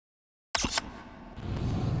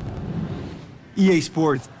EA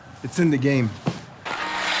Sports, it's in the game.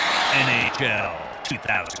 NHL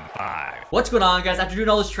 2005. What's going on, guys? After doing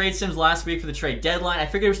all those trade sims last week for the trade deadline, I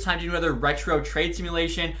figured it was time to do another retro trade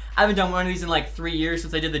simulation. I haven't done one of these in like 3 years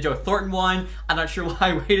since I did the Joe Thornton one. I'm not sure why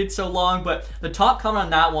I waited so long, but the top comment on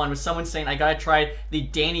that one was someone saying I gotta try the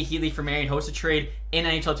Dany Heatley for Marian Hossa trade in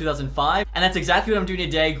NHL 2005, and that's exactly what I'm doing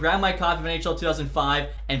today. Grab my copy of NHL 2005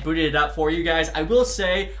 and booted it up for you guys. I will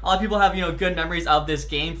say, a lot of people have, good memories of this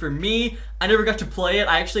game. For me, I never got to play it.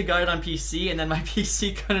 I actually got it on PC, and then my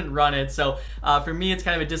PC couldn't run it, so for me, it's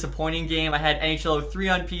kind of a disappointing game. I had NHL 03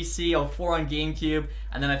 on PC, 04 on GameCube,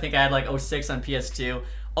 and then I think I had like 06 on PS2.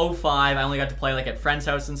 05, I only got to play like at friend's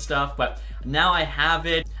house and stuff, but now I have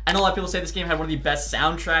it. I know a lot of people say this game had one of the best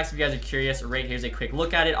soundtracks. If you guys are curious, right here's a quick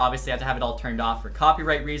look at it. Obviously, I have to have it all turned off for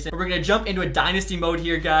copyright reasons. But we're gonna jump into a dynasty mode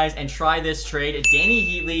here, guys, and try this trade. Dany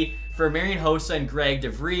Heatley for Marian Hossa and Greg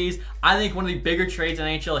Vries. I think one of the bigger trades in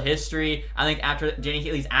NHL history. I think after Dany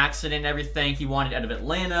Heatley's accident and everything, he wanted out of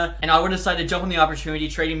Atlanta. And I would decide to jump on the opportunity,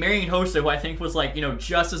 trading Marian Hossa, who I think was like,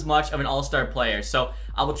 just as much of an all-star player. So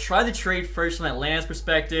I will try the trade first from Atlanta's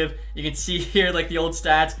perspective. You can see here, like the old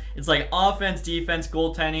stats. It's like offense, defense,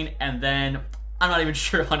 goaltending, and then I'm not even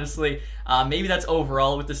sure, honestly. Maybe that's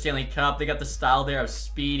overall with the Stanley Cup. They got the style there of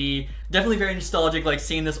speedy. Definitely very nostalgic, like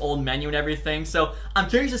seeing this old menu and everything. So I'm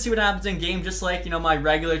curious to see what happens in game, just like, my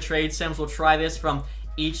regular trade sims. We'll try this from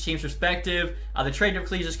each team's perspective. The trade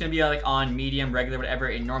typically is just going to be like on medium, regular, whatever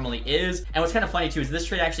it normally is. And what's kind of funny too is this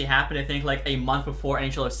trade actually happened, I think, like a month before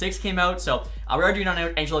NHL 06 came out. So we're already doing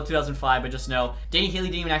on NHL 2005, but just know Dany Heatley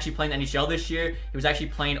didn't even actually play in the NHL this year. He was actually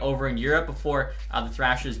playing over in Europe before the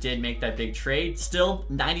Thrashers did make that big trade. Still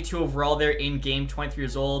 92 overall there in game, 23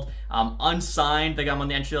 years old, unsigned. They got him on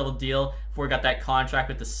the entry-level deal before he got that contract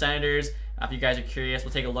with the Senators. If you guys are curious,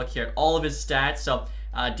 we'll take a look here at all of his stats. So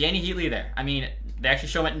Dany Heatley there. I mean, they actually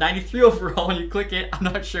show him at 93 overall when you click it. I'm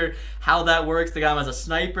not sure how that works. They got him as a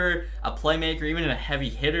sniper, a playmaker, even a heavy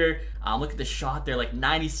hitter. Look at the shot there, like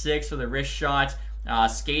 96 for the wrist shot.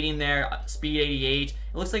 Skating there, speed 88.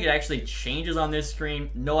 It looks like it actually changes on this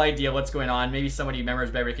screen. No idea what's going on. Maybe somebody who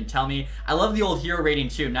remembers better can tell me. I love the old hero rating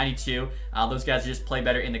too, 92. Those guys just play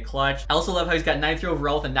better in the clutch. I also love how he's got 93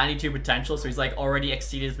 overall with a 92 potential, so he's like already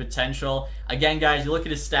exceeded his potential. Again, guys, you look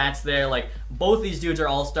at his stats there, like both these dudes are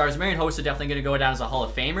all-stars. Marian Hossa definitely going to go down as a Hall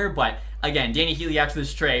of Famer, but again, Dany Heatley after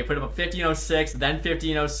this trade put up a 50 in 06, then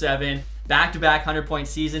 50 in 07. Back-to-back 100-point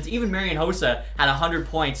seasons. Even Marian Hossa had 100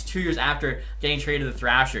 points 2 years after getting traded to the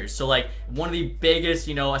Thrashers. So, like, one of the biggest,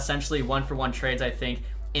 essentially one-for-one trades, I think,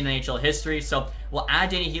 in NHL history. So, we'll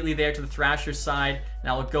add Dany Heatley there to the Thrashers side.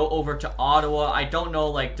 Now, we'll go over to Ottawa. I don't know,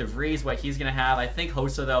 like, Vries, what he's going to have. I think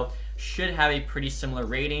Hossa, though, should have a pretty similar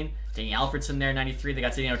rating. Danny Alfredson there, 93. They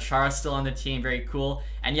got Zdeno Chara still on the team. Very cool.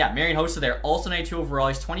 And, yeah, Marian Hossa there, also 92 overall.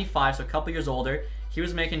 He's 25, so a couple years older. He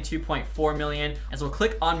was making $2.4 million. And so we'll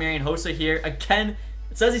click on Marian Hossa here. Again,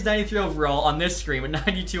 it says he's 93 overall on this screen, but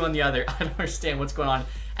 92 on the other. I don't understand what's going on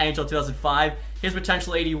in NHL 2005. His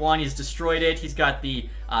potential 81, he's destroyed it. He's got the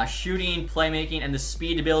shooting, playmaking, and the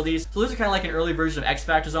speed abilities. So those are kind of like an early version of X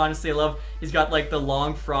Factors, honestly. I love he's got like the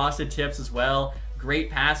long frosted tips as well. Great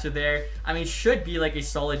passer there. I mean, should be like a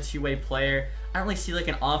solid two-way player. I don't really see like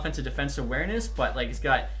an offensive defensive awareness, but like he's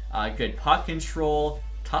got good puck control.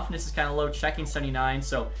 Toughness is kind of low, checking 79,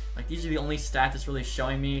 so like these are the only stats it's really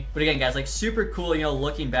showing me. But again, guys, like super cool,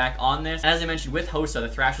 looking back on this. And as I mentioned with Hossa, the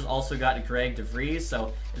Thrashers also got Greg Vries,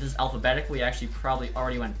 so if this is alphabetically, actually probably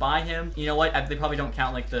already went by him. You know what? They probably don't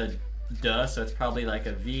count like the duh, so it's probably like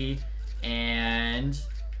a V. And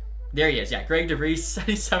there he is, yeah, Greg Vries,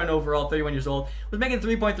 77 overall, 31 years old, was making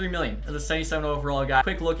 $3.3 million as a 77 overall guy.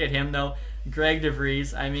 Quick look at him though, Greg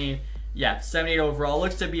Vries. I mean, yeah, 78 overall.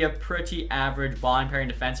 Looks to be a pretty average ball pairing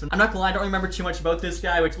defenseman. I'm not gonna lie, I don't remember too much about this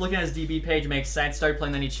guy, which looking at his DB page makes sense. Started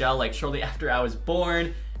playing the NHL like shortly after I was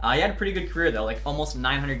born. He had a pretty good career though, like almost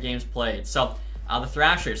 900 games played. So the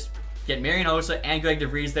Thrashers get Marian Hossa and Greg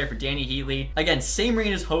Vries there for Dany Heatley. Again, same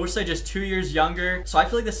rating as Hossa, just 2 years younger. So I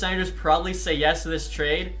feel like the Senators probably say yes to this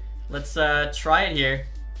trade. Let's try it here.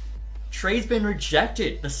 Trade's been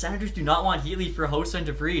rejected. The Senators do not want Heatley for Hossa and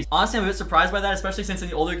Vries. Honestly, I'm a bit surprised by that, especially since in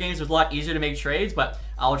the older games it was a lot easier to make trades, but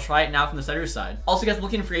I'll try it now from the Senators side. Also, guys,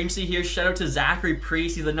 looking for agency here, shout out to Zachary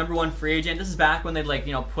Priest. He's the #1 free agent. This is back when they'd like,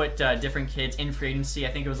 put different kids in free agency.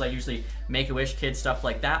 I think it was like usually Make-A-Wish kids, stuff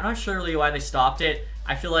like that. I'm not sure really why they stopped it.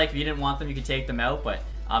 I feel like if you didn't want them, you could take them out, but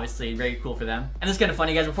obviously very cool for them. And this is kind of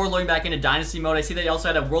funny, guys. Before loading back into Dynasty mode, I see they also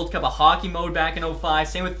had a World Cup of Hockey mode back in 05.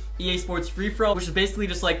 Same with EA Sports Free For All, which is basically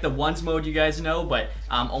just like the ones mode you guys know, but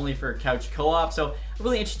only for couch co-op. So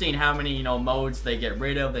really interesting how many modes they get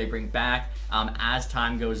rid of, they bring back as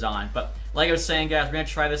time goes on. But like I was saying, guys, we're going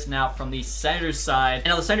to try this now from the Senators side. And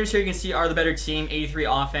now the Senators here, you can see, are the better team. 83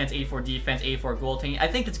 offense, 84 defense, 84 goaltending. I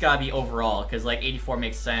think it's got to be overall, because like 84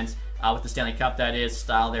 makes sense. With the Stanley Cup, that is.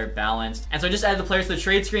 Style there, balanced. And so I just added the players to the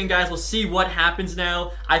trade screen, guys. We'll see what happens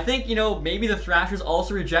now. I think, you know, maybe the Thrashers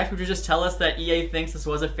also reject, which would just tell us that EA thinks this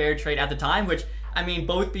was a fair trade at the time, which, I mean,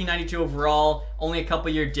 both being 92 overall, only a couple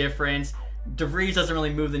year difference. Vries doesn't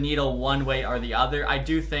really move the needle one way or the other. I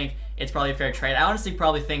do think it's probably a fair trade. I honestly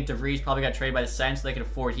probably think Vries probably got traded by the Sens so they could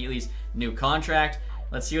afford Heatley's new contract.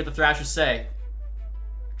 Let's see what the Thrashers say.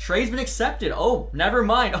 Trade's been accepted. Oh, never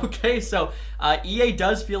mind. Okay, so EA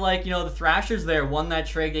does feel like, you know, the Thrashers there won that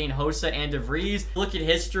trade getting Hossa and Vries. Look at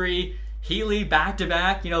history. Heatley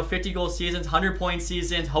back-to-back, you know, 50-goal seasons, 100-point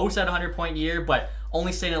seasons. Hossa had a 100-point year, but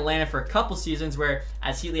only stayed in Atlanta for a couple seasons, where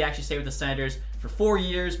as Heatley actually stayed with the Senators for 4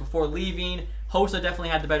 years before leaving. Hossa definitely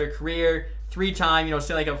had the better career. 3-time, you know,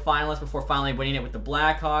 Stanley Cup finalist before finally winning it with the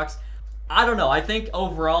Blackhawks. I don't know. I think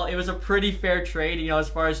overall it was a pretty fair trade, you know, as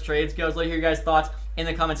far as trades goes. Let me hear your guys' thoughts in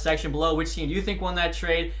the comment section below. Which team do you think won that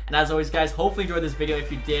trade? And as always, guys, hopefully you enjoyed this video. If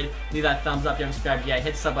you did, leave that thumbs up. If you haven't subscribed yet,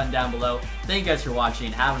 hit the sub button down below. Thank you guys for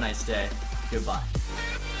watching. Have a nice day. Goodbye.